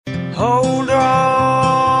hold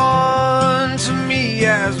on to me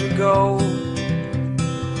as we go,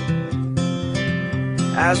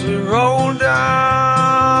 as we roll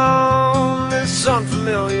down this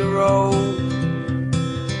unfamiliar road.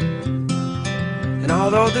 And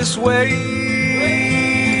although this wave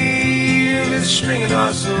is stringing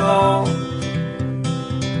us along,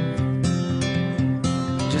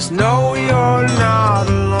 just know you're not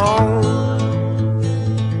alone,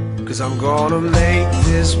 'cause I'm gonna make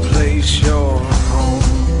this place your home.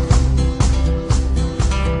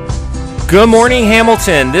 Good morning,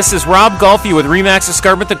 Hamilton. This is Rob Golfi with RE/MAX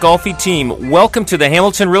Escarpment, the Golfi Team. Welcome to the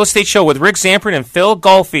Hamilton Real Estate Show with Rick Zamprin and Phil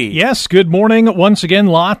Golfi. Yes, good morning. Once again,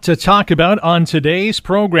 lot to talk about on today's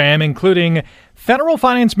program, including Federal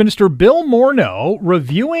Finance Minister Bill Morneau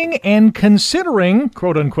reviewing and considering,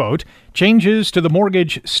 quote-unquote, changes to the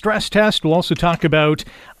mortgage stress test. We'll also talk about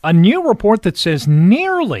a new report that says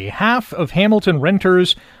nearly half of Hamilton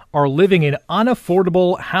renters are living in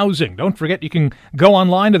unaffordable housing. Don't forget, you can go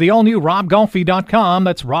online to the all-new robgolfi.com.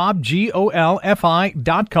 That's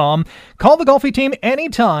robgolfi.com. Call the Golfi Team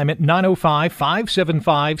anytime at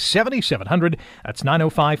 905-575-7700. That's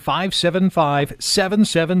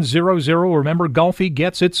 905-575-7700. Remember, Golfi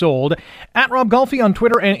gets it sold. At Rob Golfi on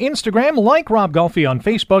Twitter and Instagram. Like Rob Golfi on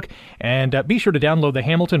Facebook. And be sure to download the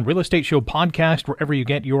Hamilton Real Estate Show podcast wherever you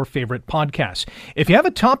get your favorite podcasts. If you have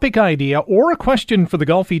a topic idea or a question for the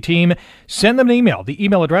Golfi Team, send them an email. The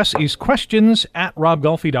email address is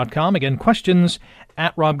questions@robgolfi.com. Again,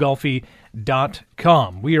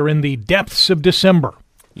 questions@robgolfi.com. We are in the depths of December.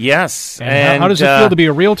 Yes. And how does it feel to be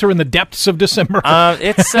a realtor in the depths of December?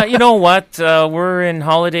 It's, you know what, we're in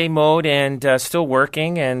holiday mode and still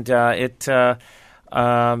working, and the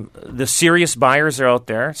serious buyers are out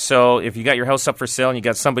there. So if you got your house up for sale and you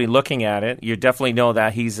got somebody looking at it, you definitely know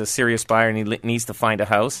that he's a serious buyer and he needs to find a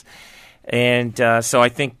house. And so I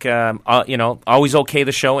think always okay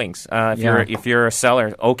the showings. If you're a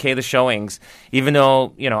seller, okay the showings. Even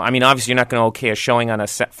though obviously you're not going to okay a showing on a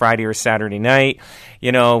Friday or Saturday night,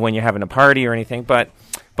 when you're having a party or anything. But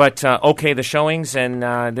okay the showings, and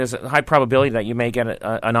there's a high probability that you may get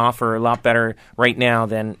an offer a lot better right now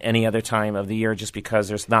than any other time of the year, just because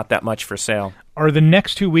there's not that much for sale. Are the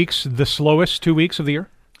next 2 weeks the slowest 2 weeks of the year?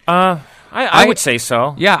 I would say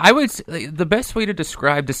so. Yeah, I would. The best way to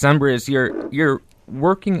describe December is you're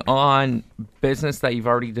working on business that you've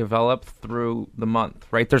already developed through the month,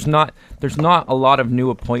 right? There's not a lot of new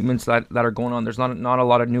appointments that are going on. There's not a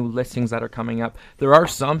lot of new listings that are coming up. There are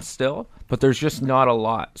some still, but there's just not a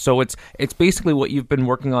lot. So it's basically what you've been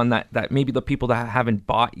working on that maybe the people that haven't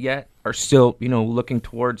bought yet are still looking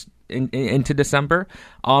towards into December,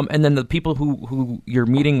 and then the people who you're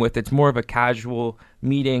meeting with, it's more of a casual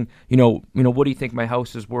meeting. What do you think my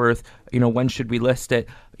house is worth? When should we list it?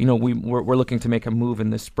 We're looking to make a move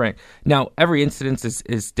in the spring. Now, every incident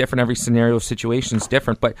is different. Every scenario situation is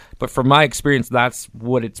different. But from my experience, that's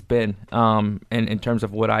what it's been. And in terms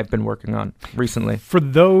of what I've been working on recently. For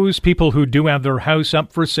those people who do have their house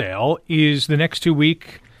up for sale, is the next 2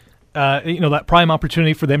 week that prime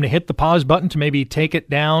opportunity for them to hit the pause button to maybe take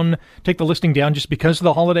the listing down just because of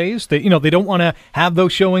the holidays? They don't want to have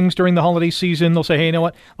those showings during the holiday season. They'll say, hey, you know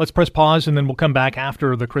what? Let's press pause and then we'll come back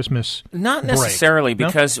after the Christmas Not break. necessarily,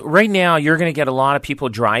 because right now you're going to get a lot of people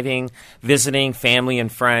driving, visiting family and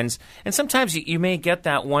friends. And sometimes you may get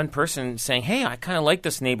that one person saying, hey, I kind of like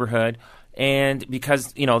this neighborhood. And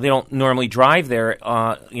because, they don't normally drive there,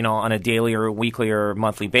 on a daily or weekly or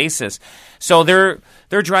monthly basis. So they're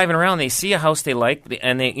driving around, they see a house they like,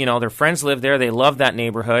 and they, their friends live there, they love that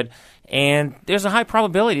neighborhood. And there's a high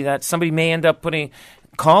probability that somebody may end up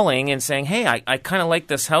calling and saying, hey, I kind of like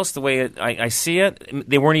this house the way I see it.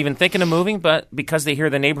 They weren't even thinking of moving, but because they hear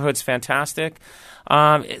the neighborhood's fantastic,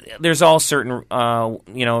 there's all certain,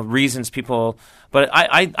 reasons people. But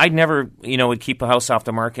I never, would keep a house off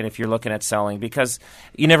the market if you're looking at selling, because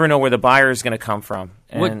you never know where the buyer is going to come from.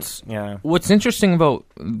 And, What's interesting about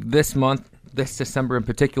this month, this December in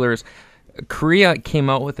particular, is Korea came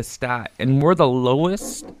out with a stat, and we're the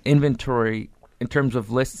lowest inventory in terms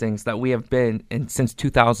of listings that we have been in since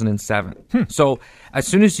 2007. So as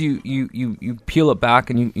soon as you peel it back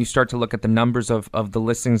and you start to look at the numbers of the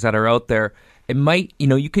listings that are out there, it might,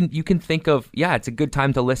 you can think of, it's a good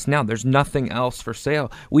time to list now. There's nothing else for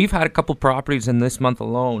sale. We've had a couple properties in this month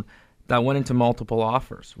alone that went into multiple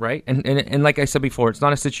offers, right? And like I said before, it's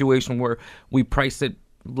not a situation where we price it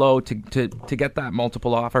low to get that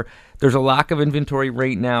multiple offer. There's a lack of inventory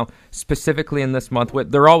right now, specifically in this month.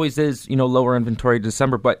 There always is, lower inventory in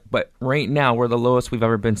December, but right now we're the lowest we've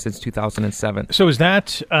ever been since 2007. So is that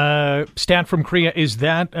stat from Korea? Is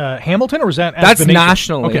that Hamilton or is that that's the nation?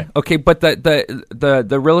 Nationally? Okay, but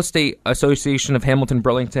the Real Estate Association of Hamilton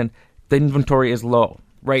Burlington, the inventory is low.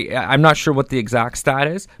 Right, I'm not sure what the exact stat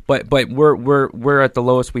is, but we're at the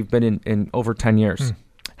lowest we've been in over 10 years.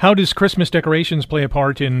 How does Christmas decorations play a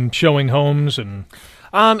part in showing homes and?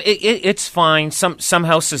 It's fine. Some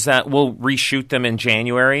houses that will reshoot them in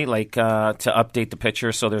January, like to update the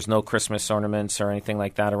picture, so there's no Christmas ornaments or anything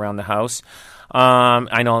like that around the house.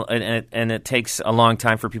 I know, and it takes a long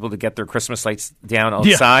time for people to get their Christmas lights down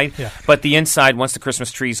outside. Yeah. But the inside, once the Christmas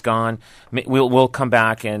tree's gone, we'll come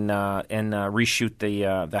back and reshoot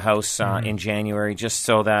the house in January, just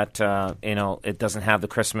so that it doesn't have the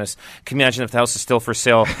Christmas. Can you imagine if the house is still for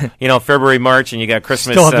sale? February, March, and you got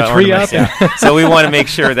Christmas still have the tree ornaments. up. Yeah. So we want to make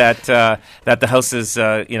sure that the house is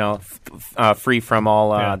free from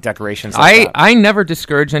all decorations. I never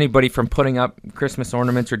discourage anybody from putting up Christmas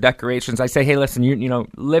ornaments or decorations. I say, hey, listen, you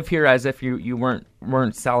live here as if you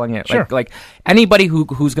weren't selling it. Sure. Like anybody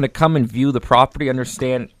who's going to come and view the property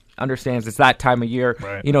understands it's that time of year.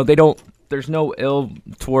 Right. There's no ill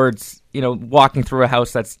towards walking through a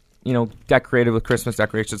house that's decorated with Christmas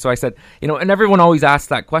decorations. So I said, and everyone always asks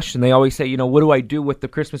that question. They always say, what do I do with the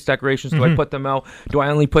Christmas decorations? Do I put them out? Do I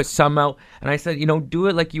only put some out? And I said, do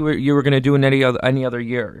it like you were going to do in any other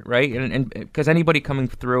year, right? And because anybody coming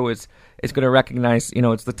through is going to recognize,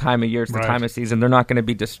 it's the time of year, it's the time of season. They're not going to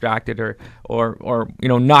be distracted or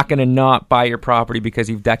not going to not buy your property because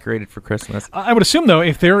you've decorated for Christmas. I would assume, though,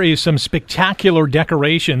 if there is some spectacular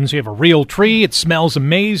decorations, you have a real tree, it smells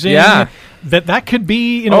amazing. Yeah. That could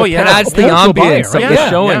be, it adds the ambience of the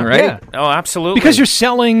showing, right? Yeah. Oh, absolutely. Because you're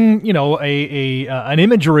selling, an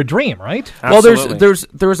image or a dream, right? Absolutely. Well,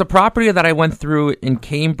 there was a property that I went through in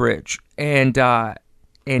Cambridge, and the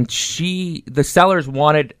sellers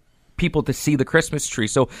wanted people to see the Christmas tree.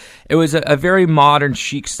 So it was a very modern,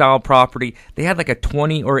 chic style property. They had like a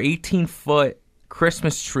 20 or 18-foot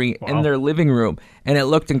Christmas tree in their living room, and it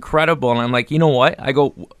looked incredible. And I'm like, you know what? I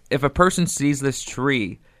go, if a person sees this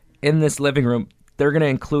tree in this living room, they're going to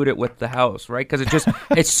include it with the house, right? Because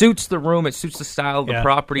it suits the room, it suits the style of the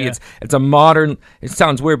property. Yeah. It's a modern. It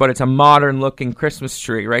sounds weird, but it's a modern looking Christmas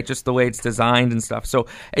tree, right? Just the way it's designed and stuff. So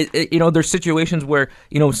there's situations where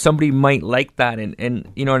somebody might like that,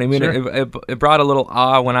 and you know what I mean. Sure. It brought a little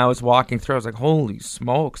awe when I was walking through. I was like, holy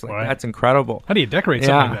smokes, that's incredible. How do you decorate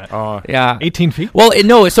something like that? Yeah, 18 feet. Well,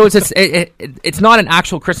 so it's not an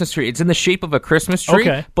actual Christmas tree. It's in the shape of a Christmas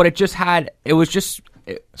tree, but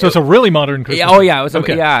So it's a really modern Christmas tree. Oh,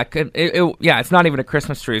 tree. yeah. It's not even a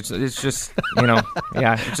Christmas tree. It's just,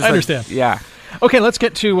 I understand. Yeah. Okay, let's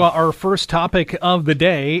get to our first topic of the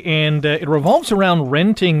day, and it revolves around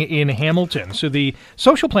renting in Hamilton. So the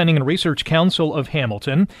Social Planning and Research Council of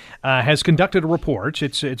Hamilton has conducted a report.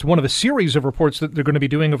 It's one of a series of reports that they're going to be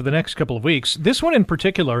doing over the next couple of weeks. This one in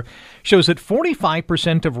particular shows that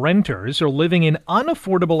 45% of renters are living in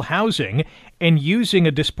unaffordable housing and using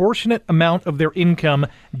a disproportionate amount of their income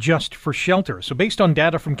just for shelter. So based on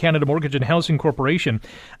data from Canada Mortgage and Housing Corporation,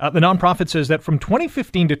 the nonprofit says that from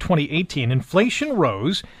 2015 to 2018, inflation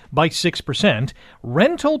rose by 6%.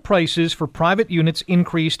 Rental prices for private units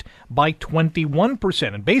increased by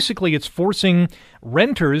 21%. And basically, it's forcing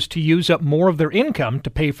renters to use up more of their income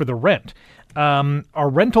to pay for the rent. Are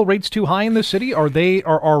rental rates too high in this city? Are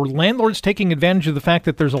landlords taking advantage of the fact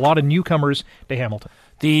that there's a lot of newcomers to Hamilton?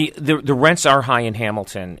 The rents are high in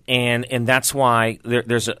Hamilton, and that's why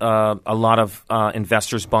there's a lot of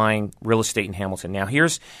investors buying real estate in Hamilton.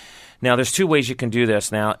 Now, there's two ways you can do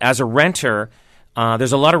this. Now, as a renter,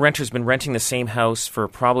 there's a lot of renters been renting the same house for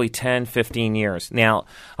probably 10, 15 years. Now,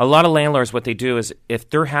 a lot of landlords, what they do is if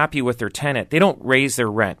they're happy with their tenant, they don't raise their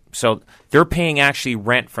rent. So they're paying actually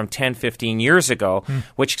rent from 10, 15 years ago,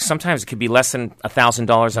 which sometimes it could be less than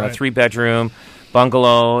 $1,000 on a 3-bedroom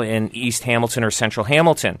bungalow in East Hamilton or Central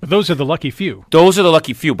Hamilton. But those are the lucky few.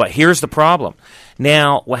 But here's the problem.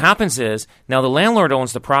 Now, what happens is, now the landlord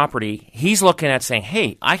owns the property. He's looking at saying,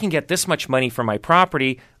 hey, I can get this much money for my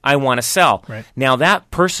property. I want to sell. Right. Now,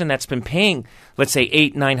 that person that's been paying, let's say,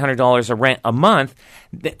 $800-900 a rent a month,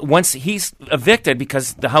 once he's evicted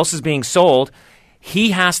because the house is being sold,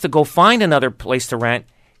 he has to go find another place to rent.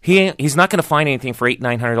 He's not going to find anything for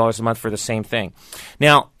 $800-900 a month for the same thing.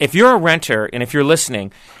 Now, if you're a renter and if you're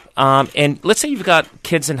listening, and let's say you've got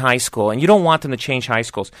kids in high school and you don't want them to change high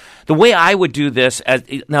schools, the way I would do this,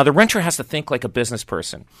 now the renter has to think like a business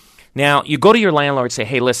person. Now, you go to your landlord and say,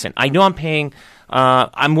 hey, listen, I know I'm paying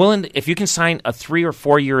I'm willing, if you can sign a 3 or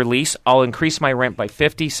 4 year lease, I'll increase my rent by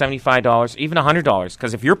 $50, $75, even $100.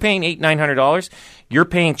 Because if you're paying $800, $900, you're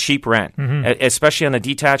paying cheap rent, especially on a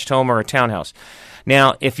detached home or a townhouse.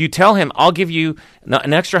 Now, if you tell him, I'll give you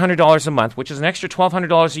an extra $100 a month, which is an extra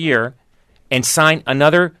 $1,200 a year, and sign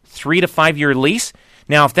another 3 to 5 year lease.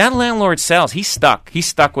 Now, if that landlord sells, he's stuck. He's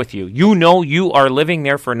stuck with you. You know you are living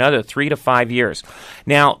there for another 3 to 5 years.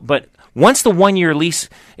 Now, but once the 1 year lease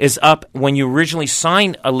is up, when you originally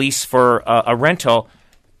signed a lease for a rental,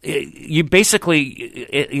 you basically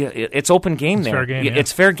it's open game it's there. Fair game, yeah.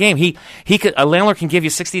 It's fair game. A landlord can give you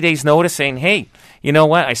 60 days notice saying, "Hey, you know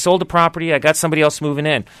what? I sold the property. I got somebody else moving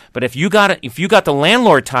in." But if you got the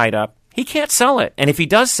landlord tied up, he can't sell it. And if he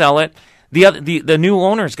does sell it, the new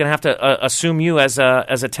owner is going to have to assume you as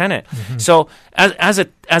a tenant. So as a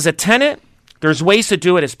tenant, there's ways to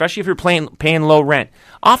do it, especially if you're paying low rent.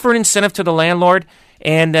 Offer an incentive to the landlord,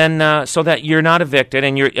 and then so that you're not evicted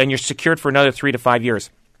and you're secured for another 3 to 5 years.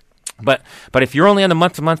 But if you're only on a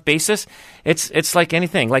month-to-month basis, it's like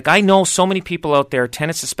anything. Like, I know so many people out there,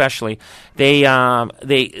 tenants especially, the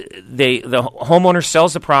homeowner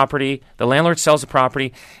sells the property, the landlord sells the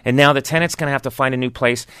property, and now the tenant's going to have to find a new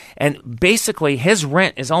place. And basically, his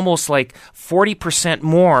rent is almost like 40%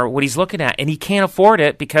 more what he's looking at, and he can't afford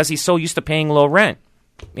it because he's so used to paying low rent.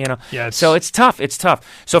 So it's tough.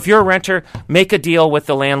 So if you're a renter, make a deal with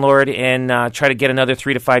the landlord and try to get another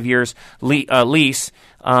 3 to 5 years lease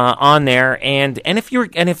on there. And if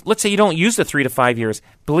let's say you don't use the 3 to 5 years,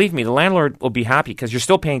 believe me, the landlord will be happy because you're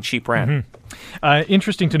still paying cheap rent.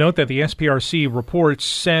 Interesting to note that the SPRC report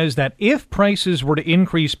says that if prices were to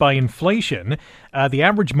increase by inflation, the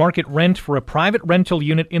average market rent for a private rental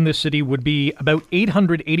unit in the city would be about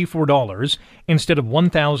 $884 instead of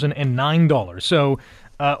 $1,009. So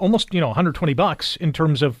almost $120 in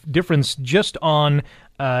terms of difference just on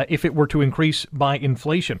if it were to increase by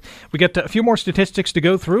inflation. We got a few more statistics to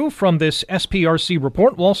go through from this SPRC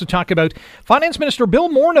report. We'll also talk about Finance Minister Bill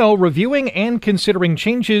Morneau reviewing and considering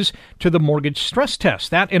changes to the mortgage stress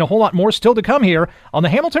test. That and a whole lot more still to come here on the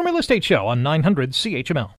Hamilton Real Estate Show on 900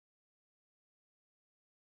 CHML.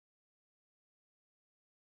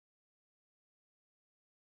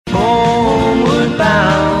 Homeward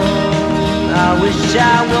bound, I wish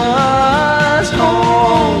I was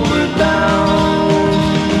homeward bound.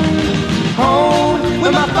 Home,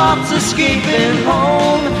 where my thoughts escaping,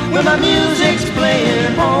 home, where my music's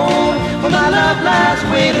playing, home, where my love lies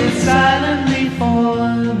waiting silently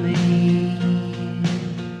for me.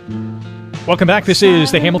 Welcome back. This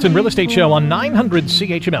is the Hamilton Real Estate Show on 900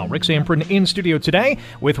 CHML. Rick Zamprin in studio today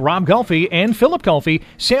with Rob Golfi and Philip Golfi,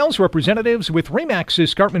 sales representatives with RE/MAX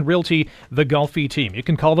Escarpment Realty, the Golfi Team. You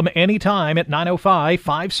can call them anytime at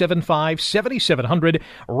 905-575-7700.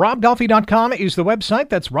 RobGolfi.com is the website.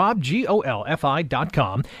 That's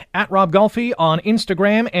RobGolfi.com. At Rob Golfi on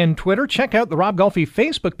Instagram and Twitter. Check out the Rob Golfi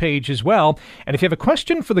Facebook page as well. And if you have a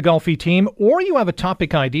question for the Golfi Team or you have a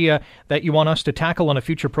topic idea that you want us to tackle on a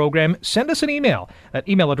future program, send us an email. That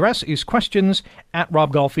email address is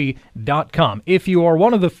questions@robgolfi.com. If you are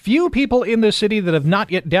one of the few people in the city that have not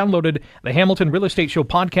yet downloaded the Hamilton Real Estate Show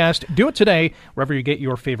podcast, do it today, wherever you get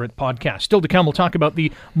your favorite podcast. Still to come, we'll talk about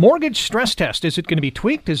the mortgage stress test. Is it going to be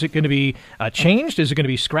tweaked? Is it going to be changed? Is it going to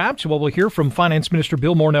be scrapped? Well, we'll hear from Finance Minister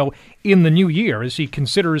Bill Morneau in the new year as he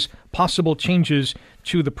considers possible changes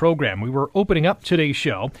to the program. We were opening up today's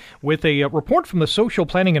show with a report from the Social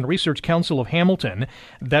Planning and Research Council of Hamilton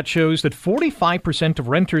that shows that 45% of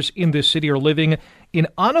renters in this city are living in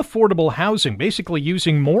unaffordable housing, basically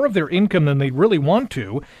using more of their income than they really want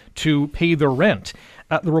to pay their rent.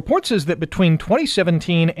 The report says that between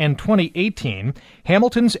 2017 and 2018,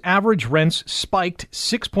 Hamilton's average rents spiked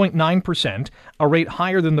 6.9%, a rate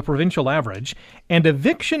higher than the provincial average, and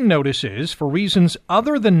eviction notices for reasons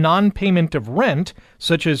other than non-payment of rent,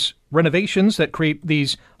 such as renovations that create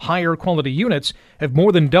these higher quality units, have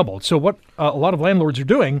more than doubled. So what a lot of landlords are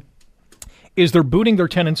doing is they're booting their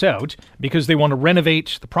tenants out because they want to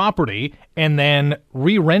renovate the property and then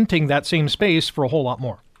re-renting that same space for a whole lot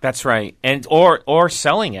more. That's right, and or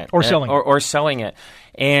selling it, or selling it,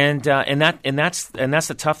 and that's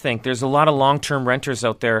the tough thing. There's a lot of long-term renters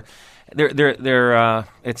out there.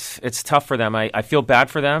 It's tough for them. I feel bad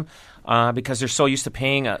for them because they're so used to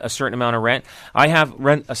paying a certain amount of rent. I have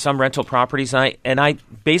some rental properties, and I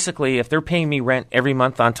basically, if they're paying me rent every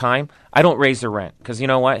month on time, I don't raise their rent because you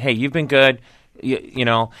know what? Hey, you've been good, you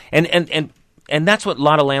know, and that's what a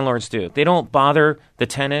lot of landlords do. They don't bother the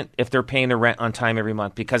tenant if they're paying their rent on time every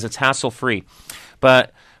month because it's hassle-free.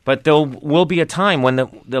 But there will be a time when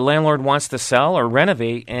the landlord wants to sell or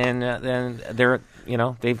renovate, and then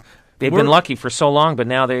they've they've been lucky for so long, but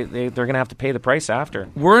now they're going to have to pay the price after.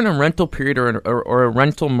 We're in a rental period or a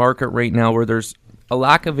rental market right now where there's a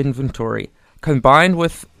lack of inventory combined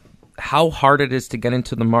with how hard it is to get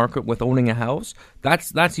into the market with owning a house.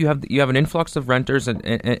 That's you have an influx of renters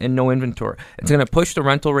and no inventory. It's going to push the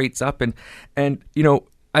rental rates up, and you know,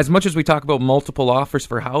 as much as we talk about multiple offers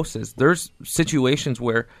for houses, there's situations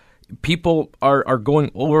where people are going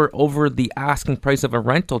over the asking price of a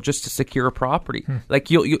rental just to secure a property. Like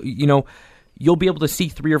you'll be able to see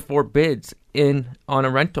 3 or 4 bids on a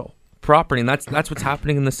rental property, and that's what's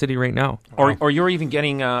happening in the city right now. Or you're even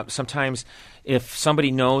getting sometimes, if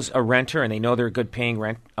somebody knows a renter and they know they're a good paying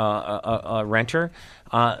renter,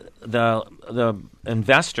 the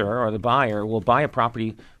investor or the buyer will buy a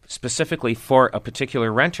property specifically for a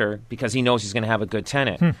particular renter because he knows he's going to have a good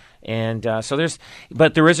tenant. And so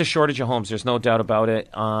there is a shortage of homes. There's no doubt about it.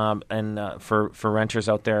 For renters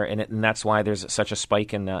out there, and that's why there's such a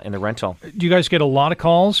spike in the rental. Do you guys get a lot of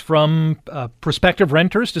calls from prospective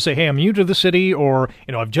renters to say, "Hey, I'm new to the city," or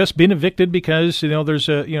I've just been evicted because there's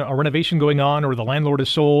a renovation going on, or the landlord is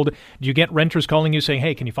sold? Do you get renters calling you saying,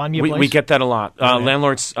 "Hey, can you find me a place?" We get that a lot.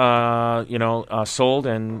 Landlords, sold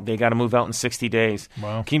and they got to move out in 60 days.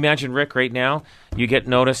 Wow. Can you imagine, Rick? Right now, you get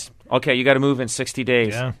notice. Okay, you got to move in 60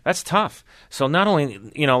 days. Yeah. That's tough. So not only,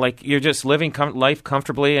 you're just living life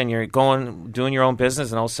comfortably and you're doing your own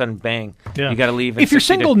business, and all of a sudden, bang, you got to leave in 60 days. If you're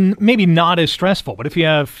single, maybe not as stressful, but if you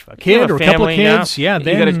have a kid or a couple of kids, then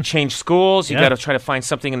you got to change schools. You got to try to find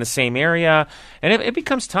something in the same area, and it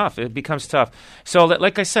becomes tough. So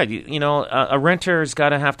like I said, a renter's got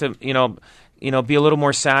to have to, be a little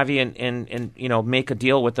more savvy and make a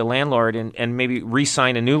deal with the landlord and maybe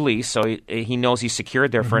re-sign a new lease so he knows he's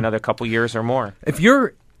secured there for another couple years or more. If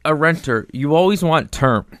you're a renter, you always want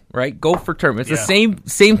term, right? Go for term. It's the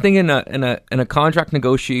same thing in a contract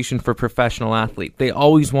negotiation for professional athlete. They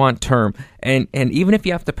always want term, and even if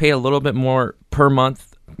you have to pay a little bit more per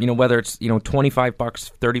month, whether it's $25,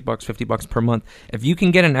 $30, $50 per month, if you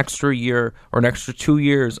can get an extra year or an extra 2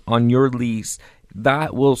 years on your lease,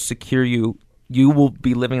 that will secure you. You will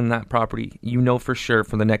be living in that property, for sure,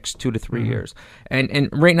 for the next 2 to 3 years. And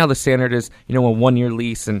right now the standard is, a 1-year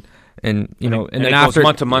lease, and then after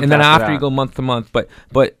month to month, and then after you go month to month. But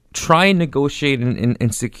try and negotiate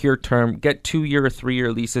and secure term. Get 2-year or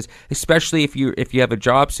 3-year leases, especially if you have a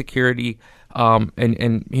job security.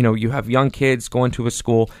 And you have young kids going to a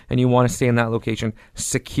school and you want to stay in that location,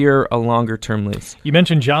 secure a longer term lease. You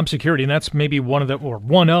mentioned job security, and that's maybe one of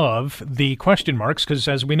the question marks, because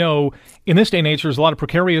as we know, in this day and age, there's a lot of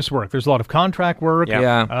precarious work. There's a lot of contract work.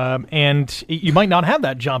 And you might not have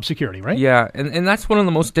that job security, right? Yeah, and that's one of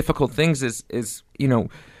the most difficult things is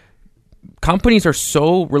companies are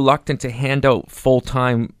so reluctant to hand out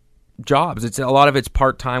full-time jobs. A lot of it's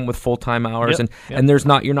part-time with full-time hours, and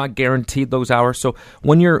you're not guaranteed those hours. So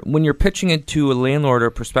when you're pitching it to a landlord or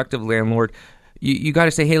a prospective landlord, you got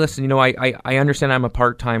to say, hey, listen, I understand I'm a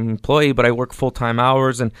part-time employee, but I work full-time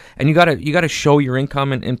hours, and you got to show your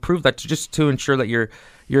income and prove that just to ensure that you're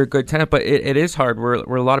a good tenant. But it is hard where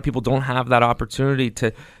a lot of people don't have that opportunity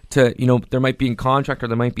to there might be in contract, or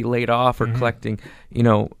they might be laid off, or collecting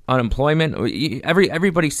unemployment.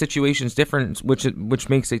 Everybody's situation is different, which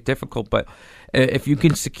makes it difficult. But if you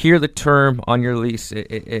can secure the term on your lease,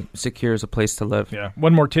 it secures a place to live. Yeah.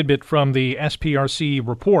 One more tidbit from the SPRC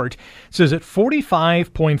report. It says that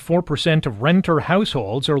 45.4% of renter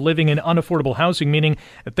households are living in unaffordable housing, meaning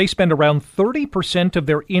that they spend around 30% of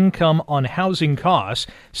their income on housing costs.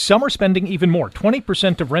 Some are spending even more.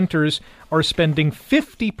 20% of renters are spending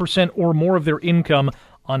 50% or more of their income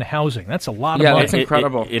on housing. That's a lot of money. Yeah, that's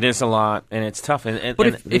incredible. It is a lot, and it's tough.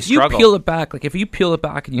 But if you peel it back,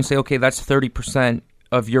 and you say, okay, that's 30%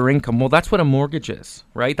 of your income. Well, that's what a mortgage is,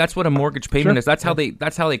 right? That's what a mortgage payment is. That's how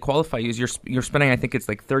they qualify you. Is you're spending, I think it's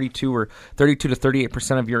like 32 to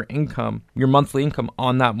 38% of your income, your monthly income,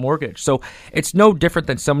 on that mortgage. So it's no different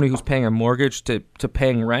than somebody who's paying a mortgage to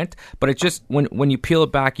paying rent. But it's just when you peel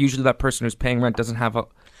it back, usually that person who's paying rent doesn't have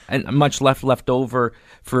much left over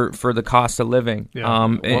for the cost of living,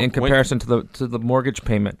 in comparison to the mortgage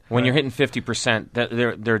payment. When you're hitting 50%,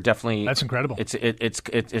 they're definitely, that's incredible.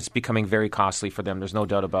 It's becoming very costly for them. There's no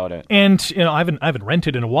doubt about it. And I haven't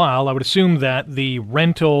rented in a while. I would assume that the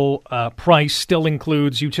rental price still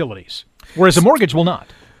includes utilities, whereas a mortgage will not.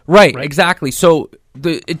 Right? Exactly. So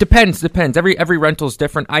it depends. Every rental is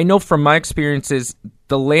different. I know from my experiences,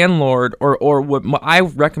 the landlord, or what I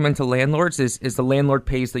recommend to landlords is the landlord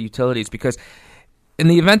pays the utilities, because in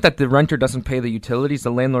the event that the renter doesn't pay the utilities,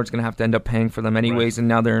 the landlord's going to have to end up paying for them anyways, and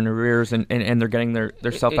now they're in arrears, and they're getting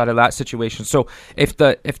their self out of that situation. So if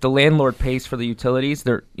the landlord pays for the utilities,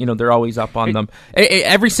 they're always up on them.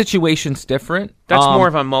 Every situation's different. That's more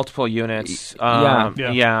of a multiple units.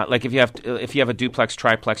 Yeah. Like if you have a duplex,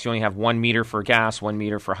 triplex, you only have 1 meter for gas, 1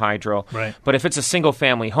 meter for hydro. Right. But if it's a single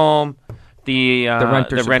family home, the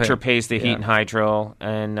renter pays the heat and hydro,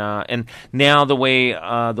 and now the way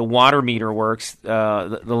the water meter works,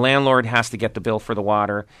 the landlord has to get the bill for the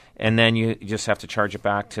water, and then you just have to charge it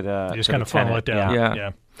back to the. You just to kind the of follow it tenant. down.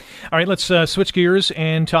 Yeah. All right, let's switch gears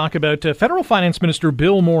and talk about Federal Finance Minister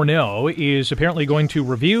Bill Morneau is apparently going to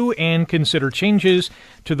review and consider changes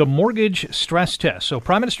to the mortgage stress test. So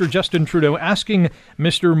Prime Minister Justin Trudeau asking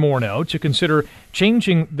Mr. Morneau to consider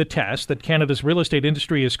changing the test that Canada's real estate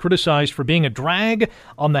industry is criticized for being a drag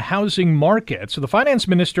on the housing market. So the Finance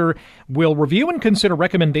Minister will review and consider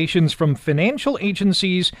recommendations from financial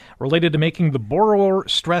agencies related to making the borrower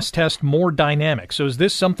stress test more dynamic. So is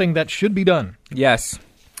this something that should be done? Yes.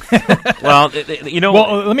 Well,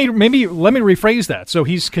 Well, let me rephrase that. So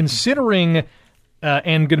he's considering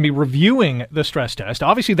and going to be reviewing the stress test.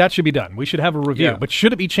 Obviously, that should be done. We should have a review. Yeah. But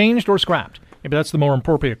should it be changed or scrapped? Maybe that's the more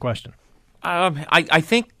appropriate question. I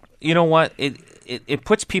think, you know what, it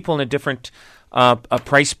puts people in a different a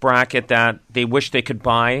price bracket that they wish they could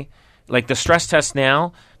buy. Like the stress test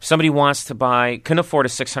now, if somebody wants to couldn't afford a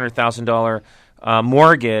 $600,000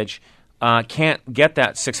 mortgage, can't get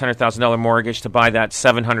that $600,000 mortgage to buy that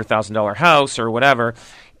 $700,000 house or whatever,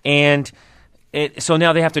 and so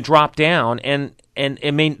now they have to drop down, and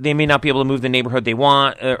they may not be able to move the neighborhood they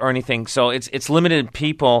want or anything. So it's limited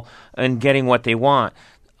people in getting what they want.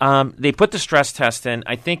 They put the stress test in,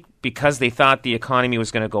 I think, because they thought the economy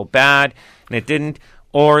was going to go bad, and it didn't,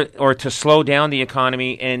 or to slow down the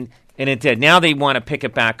economy, and it did. Now they want to pick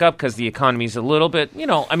it back up because the economy is a little bit,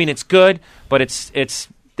 it's good, but it's.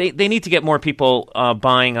 They need to get more people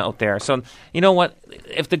buying out there. So you know what?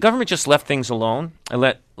 If the government just left things alone and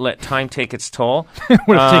let time take its toll,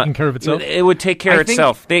 would have taken care of itself. It would take care of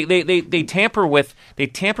itself. They tamper with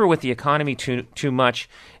the economy too much,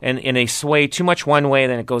 and they sway too much one way,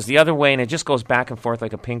 then it goes the other way, and it just goes back and forth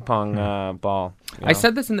like a ping pong ball. I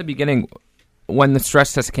said this in the beginning when the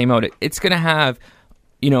stress test came out. It's going to have,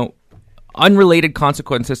 unrelated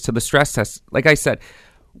consequences to the stress test. Like I said,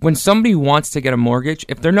 when somebody wants to get a mortgage,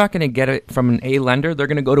 if they're not going to get it from an A lender, they're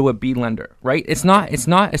going to go to a B lender, right? It's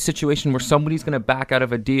not a situation where somebody's going to back out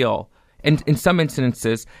of a deal. And in some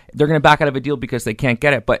instances, they're going to back out of a deal because they can't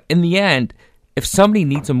get it. But in the end, if somebody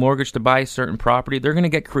needs a mortgage to buy a certain property, they're going to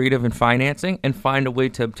get creative in financing and find a way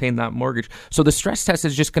to obtain that mortgage. So the stress test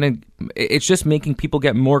is it's just making people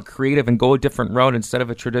get more creative and go a different route instead of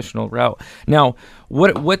a traditional route. Now,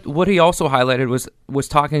 what he also highlighted was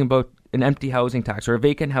talking about an empty housing tax or a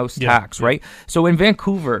vacant house tax, right? So in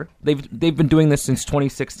Vancouver, they've been doing this since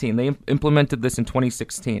 2016. They implemented this in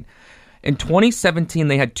 2016. In 2017,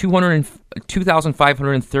 they had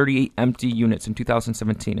 2,538 empty units in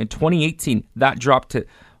 2017. In 2018, that dropped to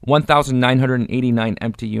 1,989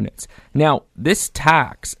 empty units. Now, this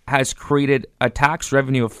tax has created a tax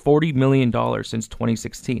revenue of $40 million since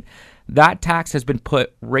 2016. That tax has been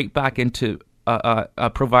put right back into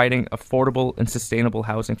providing affordable and sustainable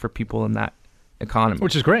housing for people in that economy.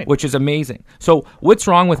 Which is great. Which is amazing. So what's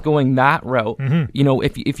wrong with going that route? Mm-hmm.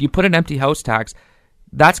 If you put an empty house tax,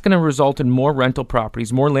 that's going to result in more rental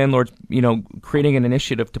properties, more landlords, creating an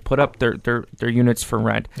initiative to put up their units for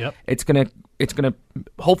rent. Yep. It's going to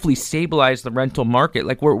hopefully stabilize the rental market.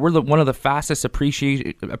 Like we're one of the fastest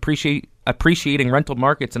appreciating rental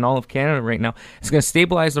markets in all of Canada right now. It's going to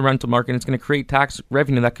stabilize the rental market. And it's going to create tax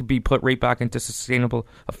revenue that could be put right back into sustainable,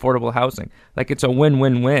 affordable housing. Like it's a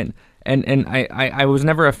win-win-win. And I was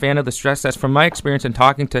never a fan of the stress test. From my experience in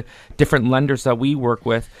talking to different lenders that we work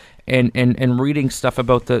with and reading stuff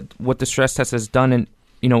about what the stress test has done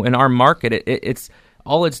in our market, it's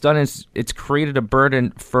done is it's created a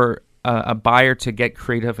burden for a buyer to get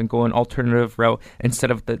creative and go an alternative route instead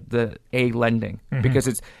of the A lending, because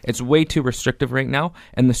it's way too restrictive right now,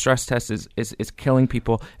 and the stress test is killing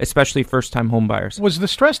people, especially first-time home buyers. Was the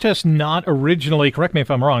stress test not originally, correct me if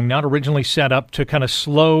I'm wrong, not originally set up to kind of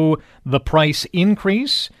slow the price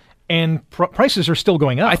increase, and prices are still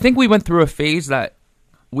going up? I think we went through a phase that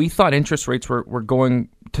we thought interest rates were going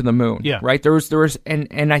to the moon, right? There was,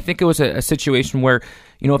 and I think it was a situation where,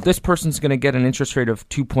 if this person's going to get an interest rate of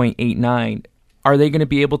 2.89, are they going to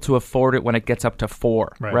be able to afford it when it gets up to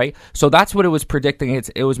 4, right? So that's what it was predicting.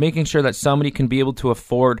 It was making sure that somebody can be able to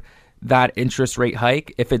afford that interest rate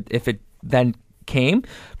hike if it then came.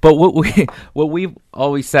 But what we've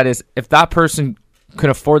always said is if that person can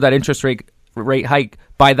afford that interest rate rate hike,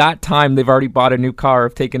 by that time they've already bought a new car, or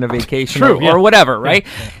taken a vacation, True, or whatever, right?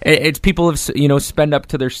 Yeah. It's people have spend up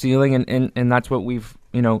to their ceiling, and that's what we've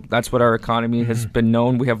that's what our economy has been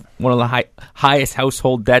known. We have one of the highest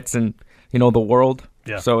household debts in the world.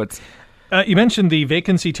 Yeah. So it's you mentioned the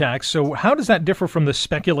vacancy tax. So how does that differ from the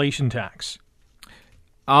speculation tax?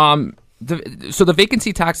 So the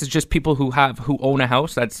vacancy tax is just people who own a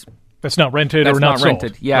house that's not rented or not sold.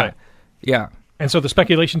 Rented. Yeah, right. Yeah. And so the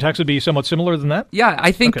speculation tax would be somewhat similar than that? Yeah,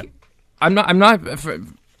 I think okay. I'm not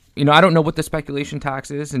I don't know what the speculation tax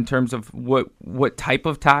is in terms of what type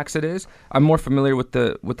of tax it is. I'm more familiar with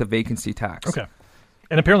the vacancy tax. Okay.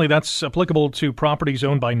 And apparently that's applicable to properties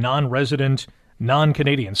owned by non-resident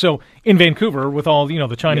non-Canadians. So in Vancouver, with all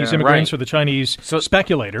the Chinese immigrants or the Chinese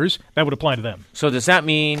speculators, that would apply to them. So does that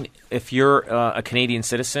mean if you're a Canadian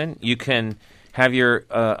citizen, you can have your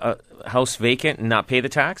house vacant and not pay the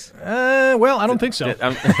tax? Well, I don't think so.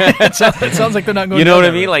 It sounds like they're not going. You know what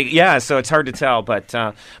I mean? Like, yeah. So it's hard to tell, but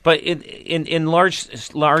in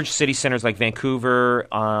large city centers like Vancouver,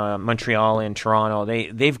 Montreal, and Toronto,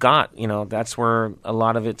 they've got that's where a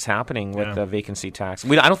lot of it's happening with the vacancy tax.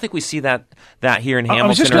 I don't think we see that here in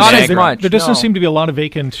Hamilton. Not as much. There doesn't seem to be a lot of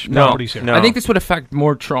vacant properties here. No. I think this would affect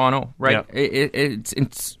more Toronto, right? Yeah.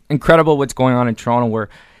 It's incredible what's going on in Toronto, where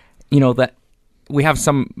that we have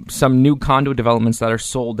some new condo developments that are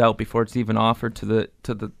sold out before it's even offered to the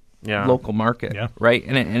local market, right?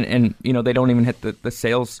 And they don't even hit the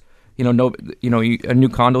sales. A new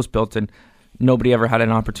condo's built and nobody ever had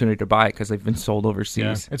an opportunity to buy it because they've been sold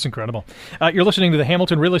overseas. Yeah, it's incredible. You're listening to the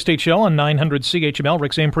Hamilton Real Estate Show on 900 CHML.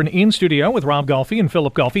 Rick Zamprin in studio with Rob Golfi and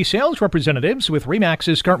Philip Golfi, sales representatives with RE/MAX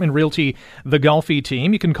Escarpment Realty, the Golfi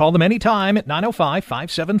Team. You can call them anytime at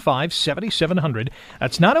 905-575-7700.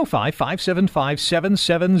 That's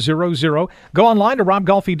 905-575-7700. Go online to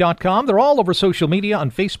robgolfi.com. They're all over social media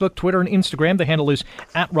on Facebook, Twitter, and Instagram. The handle is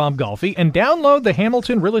 @RobGolfi. And download the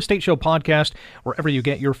Hamilton Real Estate Show podcast wherever you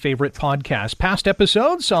get your favorite podcasts. Past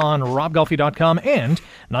episodes on robgolfi.com and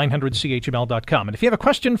 900chml.com. And if you have a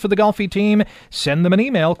question for the Golfi Team, send them an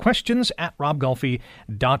email,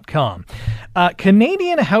 questions@robgolfi.com.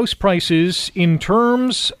 Canadian house prices in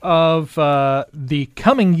terms of the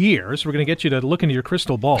coming years, we're going to get you to look into your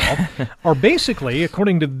crystal ball, are basically,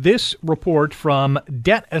 according to this report from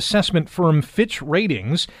debt assessment firm Fitch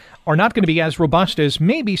Ratings, are not going to be as robust as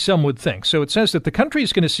maybe some would think. So it says that the country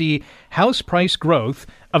is going to see house price growth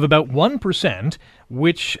of about 1%,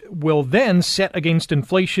 which will then set against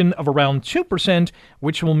inflation of around 2%,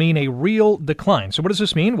 which will mean a real decline. So what does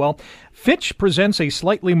this mean? Well, Fitch presents a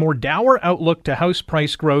slightly more dour outlook to house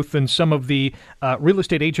price growth than some of the real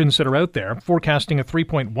estate agents that are out there, forecasting a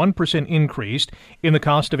 3.1% increase in the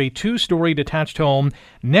cost of a two-story detached home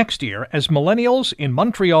next year as millennials in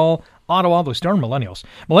Montreal, Ottawa, those darn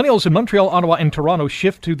millennials in Montreal, Ottawa, and Toronto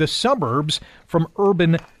shift to the suburbs from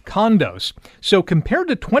urban condos. So compared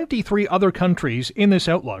to 23 other countries in this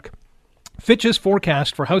outlook, Fitch's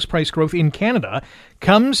forecast for house price growth in Canada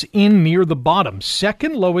comes in near the bottom,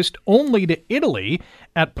 second lowest only to Italy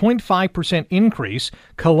at 0.5% increase.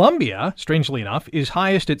 Colombia, strangely enough, is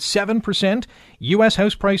highest at 7%. U.S.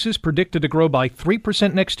 house prices predicted to grow by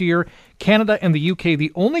 3% next year. Canada and the U.K.,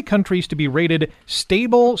 the only countries to be rated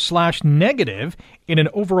stable/negative in an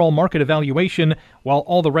overall market evaluation, while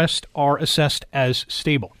all the rest are assessed as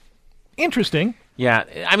stable. Interesting. Yeah,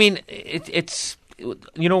 I mean, it's...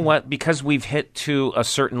 You know what? Because we've hit to a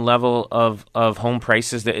certain level of home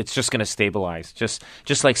prices, that it's just going to stabilize. Just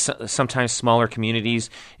like sometimes smaller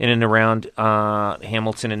communities in and around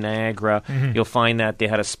Hamilton and Niagara, you'll find that they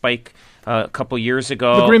had a spike a couple years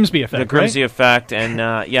ago. The Grimsby effect. The Grimsby effect, and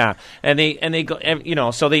and they go,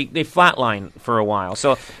 so they flatline for a while.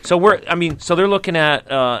 So they're looking at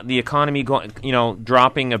the economy going,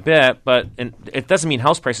 dropping a bit, but it doesn't mean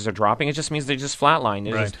house prices are dropping. It just means they just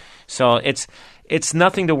flatline. Right. So it's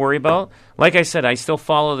nothing to worry about. Like I said, I still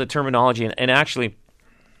follow the terminology. And actually,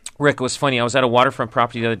 Rick, it was funny. I was at a waterfront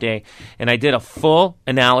property the other day, and I did a full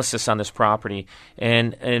analysis on this property.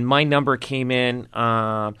 And my number came in,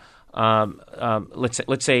 let's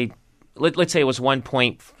say it was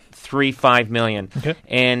 1.35 million. Okay.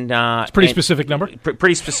 And it's a pretty specific number.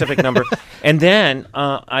 Pretty specific number. And then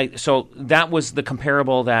so that was the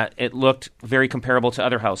comparable, that it looked very comparable to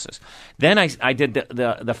other houses. Then I did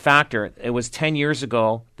the factor. It was 10 years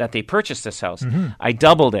ago that they purchased this house. I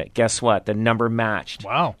doubled it. Guess what? The number matched.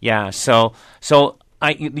 Wow. Yeah. So when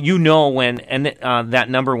that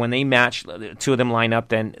number, when they match, the two of them line up,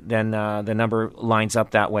 then the number lines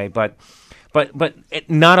up that way. But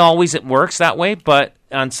not always it works that way. But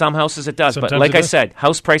on some houses it does. Sometimes but like I said,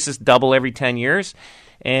 house prices double every 10 years,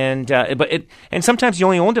 and sometimes you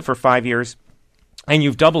only owned it for 5 years. and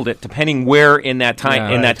you've doubled it depending where in that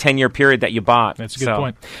time that 10-year period that you bought. That's a good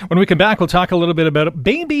point. When we come back, we'll talk a little bit about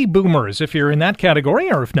baby boomers, if you're in that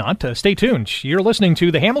category, or if not, stay tuned. You're listening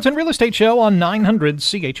to the Hamilton Real Estate Show on 900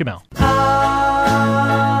 CHML.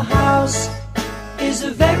 Our house is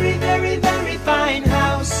a very, very, very fine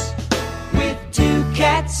house with 2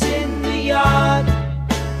 cats in the yard.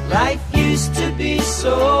 Life used to be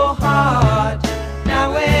so hard.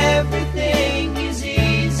 Now everything is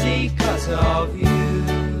easy 'cause of you.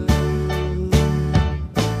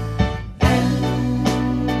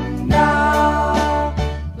 And now,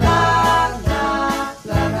 la, la, la,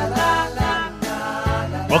 la, la, la,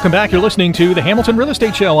 la. Welcome back. You're listening to the Hamilton Real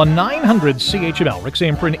Estate Show on 900 CHML. Rick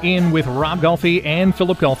Samprin in with Rob Golfi and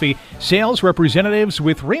Philip Golfi, sales representatives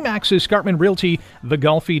with Remax Escarpment Realty, the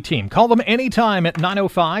Golfi Team. Call them anytime at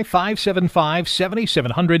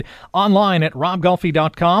 905-575-7700, online at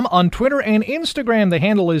robgolfi.com. On Twitter and Instagram, the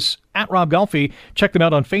handle is at Rob Golfi. Check them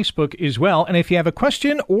out on Facebook as well. And if you have a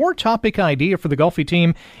question or topic idea for the Golfi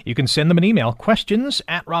Team, you can send them an email, questions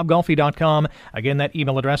at robgolfi.com. Again, that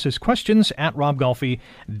email address is questions at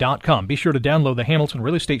robgolfi.com. Be sure to download the Hamilton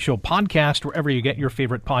Real Estate Show podcast wherever you get your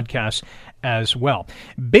favorite podcasts as well.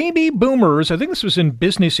 Baby boomers, I think this was in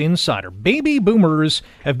Business Insider. Baby boomers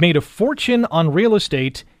have made a fortune on real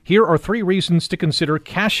estate. Here are 3 reasons to consider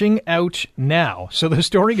cashing out now. So the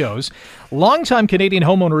story goes, longtime Canadian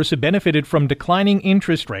homeowners have benefited from declining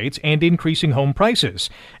interest rates and increasing home prices.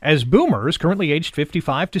 As boomers, currently aged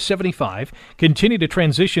 55 to 75, continue to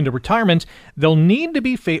transition to retirement, they'll need to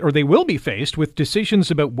be they will be faced with decisions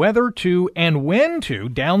about whether to and when to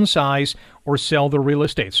downsize or sell the real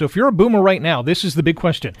estate. So if you're a boomer right now, this is the big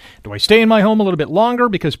question. Do I stay in my home a little bit longer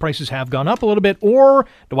because prices have gone up a little bit, or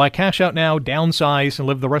do I cash out now, downsize, and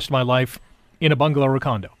live the rest of my life in a bungalow or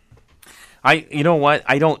condo? You know what?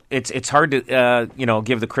 I don't. It's hard to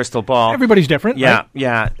give the crystal ball. Everybody's different. Yeah, right?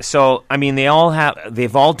 yeah. So I mean,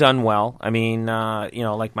 they've all done well. I mean,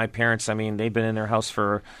 like my parents. I mean, they've been in their house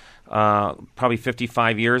for probably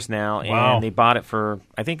 55 years now, and they bought it for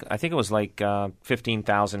I think it was like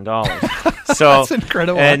 $15,000. So that's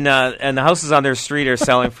incredible. And the houses on their street are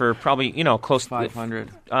selling for probably close to 500,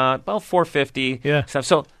 about $450. Yeah. Stuff.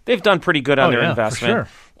 So they've done pretty good on their investment. For sure.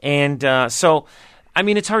 And so. I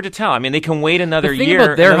mean, it's hard to tell. I mean, they can wait another thing year,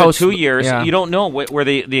 about their another house, 2 years. yeah. You don't know where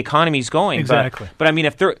the economy's going. Exactly. But I mean,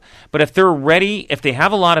 if they're ready, if they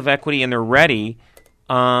have a lot of equity and they're ready,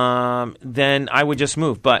 then I would just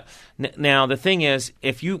move. But now the thing is,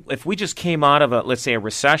 if we just came out of let's say a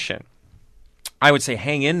recession, I would say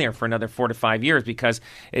hang in there for another 4 to 5 years because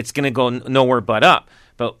it's going to go nowhere but up.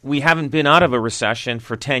 But we haven't been out of a recession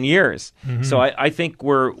for 10 years, so I think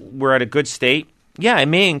we're at a good state. Yeah, it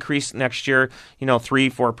may increase next year,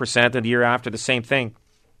 3-4%, and the year after the same thing.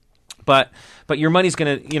 But your money's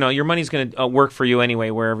gonna work for you anyway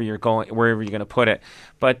wherever you're going, wherever you're gonna put it.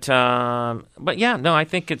 But yeah, no, I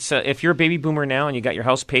think it's if you're a baby boomer now and you got your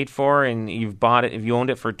house paid for and you've bought it, if you owned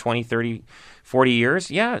it for 20, 30, 40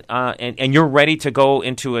 years, yeah, and you're ready to go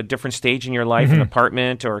into a different stage in your life, an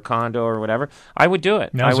apartment or a condo or whatever, I would do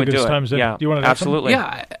it. Now's I would a good do time. it. Yeah, do you want to absolutely.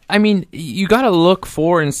 Yeah, I mean, you got to look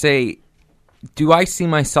forward and say, do I see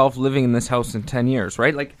myself living in this house in 10 years,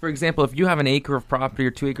 right? Like, for example, if you have an acre of property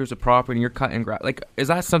or 2 acres of property and you're cutting grass, like, is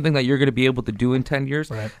that something that you're going to be able to do in 10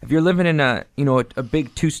 years? Right. If you're living in a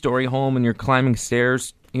big 2-story home and you're climbing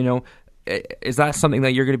stairs, is that something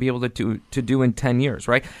that you're going to be able to do in 10 years,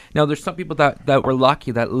 right? Now, there's some people that were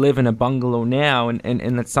lucky that live in a bungalow now,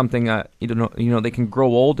 and that's something they can grow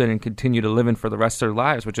old in and continue to live in for the rest of their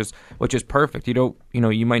lives, which is perfect. You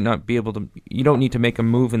might not be able to. You don't need to make a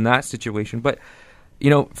move in that situation, but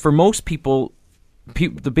for most people,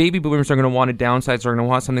 the baby boomers are going to want to downsize. They're going to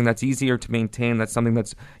want something that's easier to maintain. That's something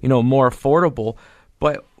that's more affordable.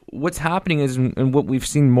 But what's happening is, and what we've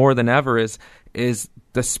seen more than ever is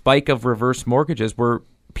the spike of reverse mortgages, where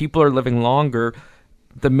people are living longer.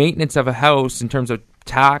 The maintenance of a house in terms of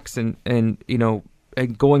tax and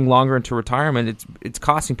going longer into retirement, it's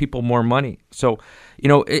costing people more money. So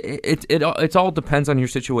it all depends on your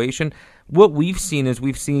situation. What we've seen is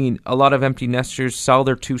a lot of empty nesters sell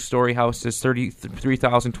their 2-story houses,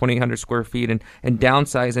 33,000, 2,800 square feet, and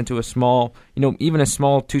downsize into a small, even a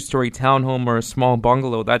small 2-story townhome or a small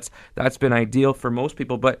bungalow. That's been ideal for most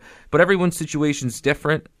people, but everyone's situation is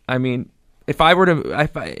different. I mean,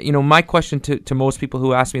 my question to most people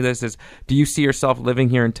who ask me this is, do you see yourself living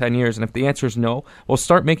here in 10 years? And if the answer is no, well,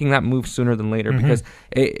 start making that move sooner than later, because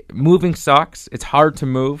moving sucks. It's hard to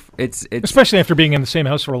move. It's especially after being in the same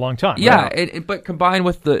house for a long time. Yeah, right? But combined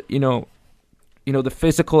with the the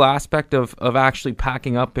physical aspect of actually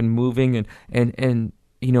packing up and moving and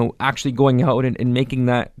actually going out and making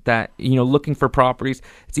that looking for properties.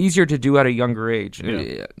 It's easier to do at a younger age.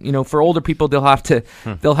 Yeah. For older people, they'll have to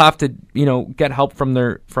get help from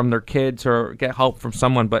their kids or get help from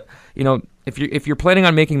someone. But if you're planning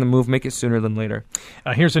on making the move, make it sooner than later.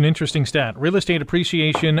 Here's an interesting stat. Real estate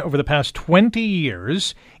appreciation over the past 20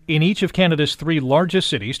 years in each of Canada's 3 largest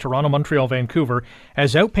cities, Toronto, Montreal, Vancouver,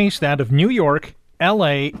 has outpaced that of New York,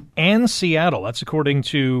 L.A., and Seattle. That's according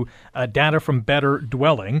to data from Better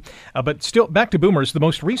Dwelling. But still, back to boomers. The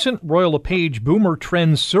most recent Royal LePage Boomer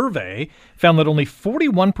Trends survey found that only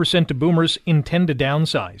 41% of boomers intend to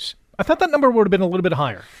downsize. I thought that number would have been a little bit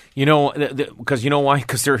higher. Because you know why?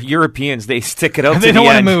 Because they're Europeans. They stick it out to the end. They don't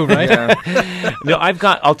want to move, right? Yeah. No,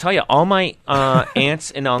 I'll tell you, all my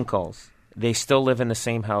aunts and uncles, they still live in the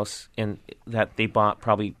same house that they bought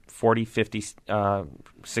probably 40, 50,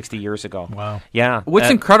 60 years ago. Wow. Yeah. What's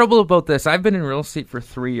incredible about this, I've been in real estate for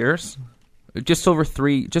 3 years, just over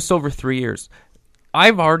 3 years.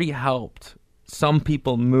 I've already helped some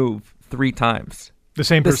people move 3 times. The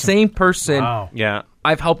same person? The same person. Wow. Yeah.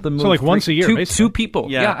 I've helped them move. So like once a year, basically. 2 people.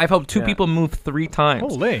 Yeah. I've helped 2 people move 3 times.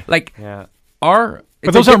 Holy. Like, yeah.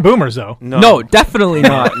 But those aren't boomers, though. No, definitely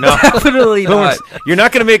not. No, definitely not. You're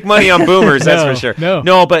not going to make money on boomers, that's for sure.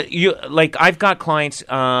 No, but I've got clients.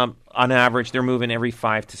 On average, they're moving every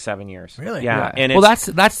 5 to 7 years. Really? Yeah. And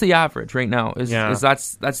that's the average right now. That's the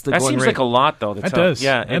that going seems rate. like a lot, though. That does.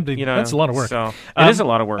 Yeah. That's a lot of work. So it is a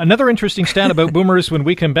lot of work. Another interesting stat about boomers when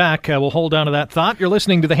we come back. We'll hold on to that thought. You're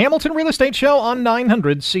listening to the Hamilton Real Estate Show on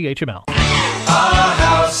 900 CHML. Our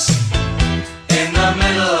house in the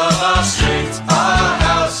middle of our street. Our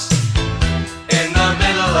house in the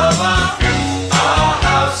middle of our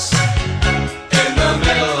house in the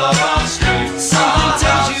middle of our street. Something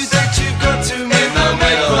tells you that you've got to move in the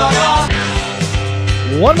middle of our.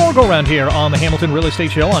 One more go round here on the Hamilton Real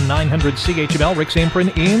Estate Show on 900 CHML. Rick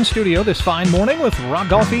Samprin in studio this fine morning with Rob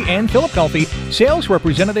Golfi and Philip Golfi, sales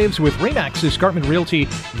representatives with RE/MAX Escarpment Realty,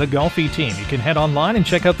 the Golfi Team. You can head online and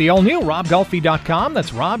check out the all-new robgolfi.com.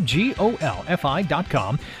 That's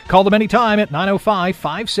robgolfi.com. Call them anytime at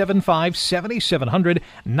 905-575-7700,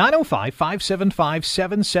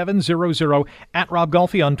 905-575-7700, at Rob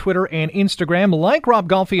Golfi on Twitter and Instagram, like Rob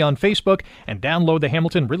Golfi on Facebook, and download the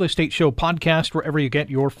Hamilton Real Estate Show podcast wherever you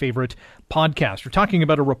get your favorite podcast. We're talking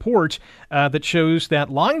about a report that shows that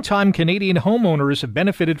longtime Canadian homeowners have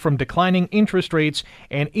benefited from declining interest rates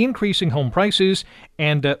and increasing home prices,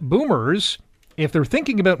 and boomers, if they're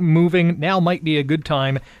thinking about moving, now might be a good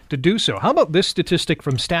time to do so. How about this statistic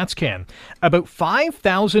from StatsCan? About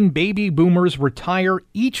 5,000 baby boomers retire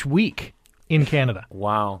each week in Canada.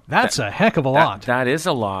 Wow. That's a heck of a lot. That is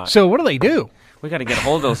a lot. So what do? We got to get a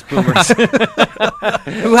hold of those boomers.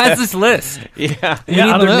 Who has this list? Yeah. We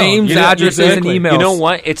need their names, addresses, and emails. You know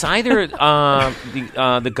what? It's either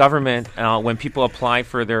the government, when people apply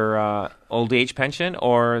for their old age pension,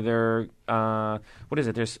 or their, what is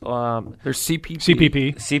it? There's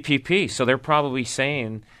CPP. CPP. So they're probably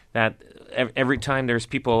saying that every time there's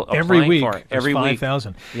people applying every week, for it. Every week.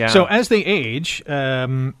 5,000. Yeah. So as they age,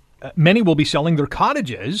 many will be selling their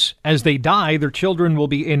cottages. As they die, their children will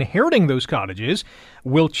be inheriting those cottages.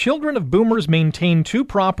 Will children of boomers maintain 2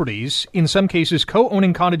 properties, in some cases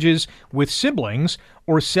co-owning cottages with siblings,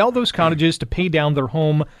 or sell those cottages to pay down their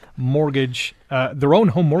home mortgage, their own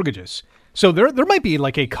home mortgages? So there might be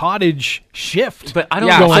like a cottage shift. But I don't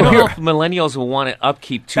know if millennials will want to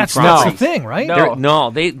upkeep 2 properties. That's the thing, right?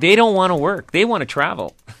 No, they don't want to work. They want to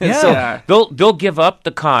travel. Yeah. So they'll give up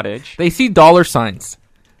the cottage. They see dollar signs.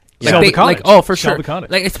 Sell the cottage. For sure. The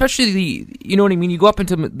cottage. Like, especially you know what I mean? You go up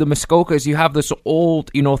into the Muskokas, you have this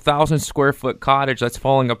old, 1,000 square foot cottage that's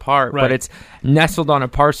falling apart, right, but it's nestled on a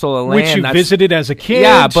parcel of land. Which you visited as a kid.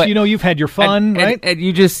 Yeah, but you've had your fun, right? And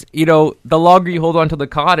you just, the longer you hold on to the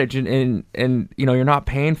cottage and you're not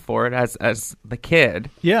paying for it as the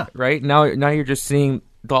kid. Yeah. Right? Now you're just seeing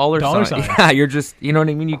dollar signs. Yeah, you're just, you know what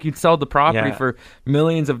I mean? You could sell the property for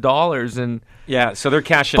millions of dollars. And yeah, so they're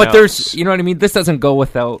cashing out. But there's, you know what I mean? This doesn't go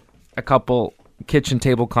without a couple kitchen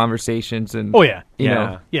table conversations. And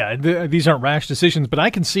these aren't rash decisions, but I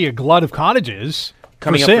can see a glut of cottages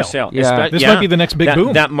coming up for sale. Yeah. This might be the next big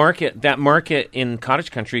boom. That market in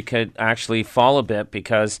cottage country could actually fall a bit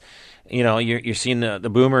because you're seeing the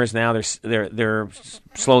boomers now. They're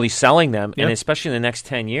slowly selling them, and especially in the next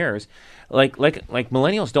 10 years, like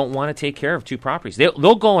millennials don't want to take care of 2 properties.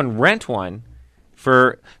 They'll go and rent one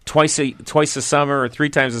for twice a summer or 3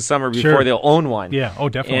 times a summer before they'll own one. Yeah,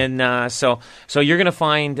 definitely. And so you're going to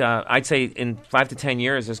find, I'd say in 5 to 10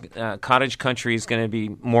 years, cottage country is going to be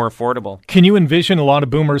more affordable. Can you envision a lot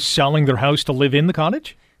of boomers selling their house to live in the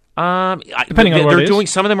cottage? Depending on where they're it is. doing.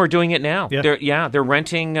 Some of them are doing it now. Yeah. They're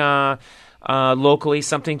renting locally,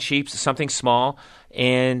 something cheap, something small,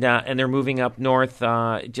 and they're moving up north.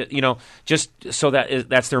 Just so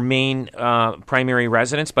that's their main primary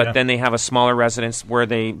residence. But then they have a smaller residence where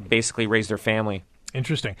they basically raise their family.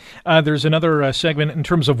 Interesting. There's another segment in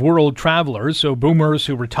terms of world travelers. So boomers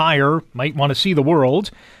who retire might want to see the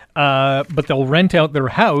world, but they'll rent out their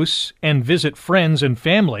house and visit friends and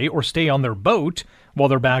family or stay on their boat while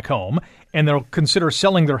they're back home. And they'll consider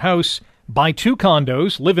selling their house, buy 2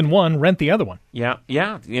 condos, live in one, rent the other one. Yeah.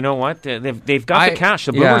 You know what? They've got the cash.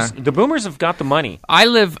 The boomers have got the money. I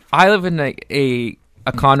live in a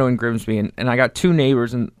condo in Grimsby, and I got 2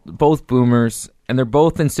 neighbors, and both boomers. And they're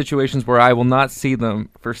both in situations where I will not see them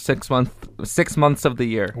for 6 months of the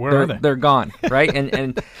year. Where are they? They're gone, right?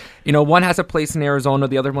 and one has a place in Arizona,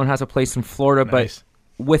 the other one has a place in Florida. Nice.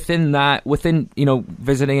 But within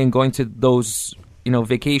visiting and going to those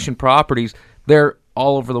vacation properties, they're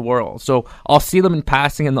all over the world. So I'll see them in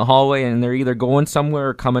passing in the hallway, and they're either going somewhere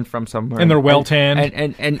or coming from somewhere. And they're well tanned.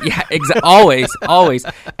 And yeah, always.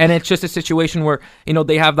 And it's just a situation where,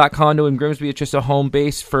 they have that condo in Grimsby. It's just a home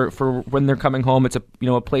base for when they're coming home. It's a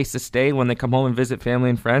place to stay when they come home and visit family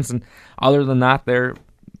and friends. And other than that,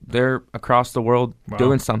 they're across the world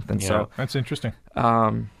doing something. Yeah. So that's interesting.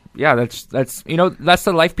 Yeah, that's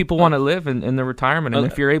the life people want to live in their retirement, and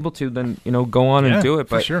if you're able to, then go on and do it.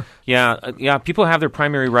 But for sure, yeah, people have their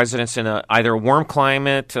primary residence in either a warm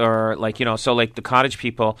climate or so like the cottage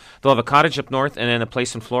people, they'll have a cottage up north and then a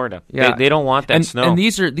place in Florida. Yeah, they don't want that snow. And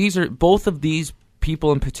these are both of these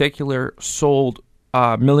people in particular sold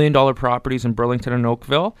 $1 million properties in Burlington and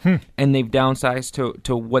Oakville, and they've downsized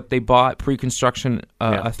to what they bought pre-construction,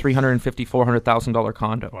 a $350,000-$400,000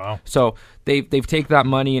 condo. Wow! So they've taken that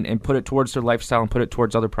money and put it towards their lifestyle and put it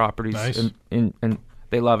towards other properties. Nice. And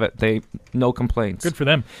they love it. No complaints. Good for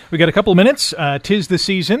them. We got a couple of minutes. 'Tis the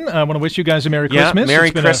season. I want to wish you guys a Merry Christmas. Merry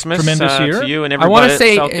it's been Christmas a tremendous year. to you and I everybody. want to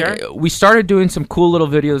say out there. we started doing some cool little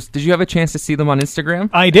videos. Did you have a chance to see them on Instagram?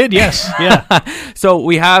 I did. Yes. Yeah. So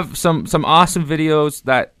we have some awesome videos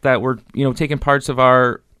that were taking parts of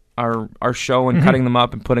our show and cutting them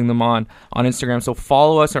up and putting them on Instagram. So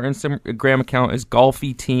follow us. Our Instagram account is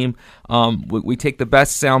Golfi Team. We take the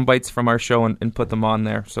best sound bites from our show and put them on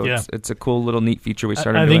there. So it's a cool little neat feature we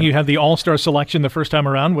started doing. I think you had the all-star selection the first time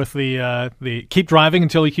around with the keep driving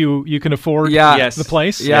until you can afford the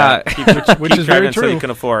place. Yeah. Which is very true. Until you can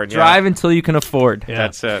afford. Drive until you can afford. Yeah.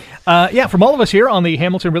 That's it. From all of us here on the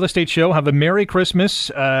Hamilton Real Estate Show, have a Merry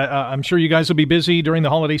Christmas. I'm sure you guys will be busy during the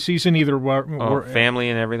holiday season, either family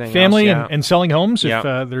and everything. Family else, and selling homes, if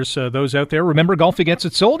there's those out there. Remember, Golfi gets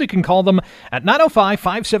it sold. You can call them at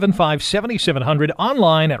 905-575-7700,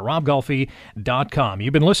 online at robgolfi.com.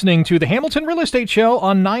 You've been listening to the Hamilton Real Estate Show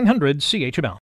on 900 CHML.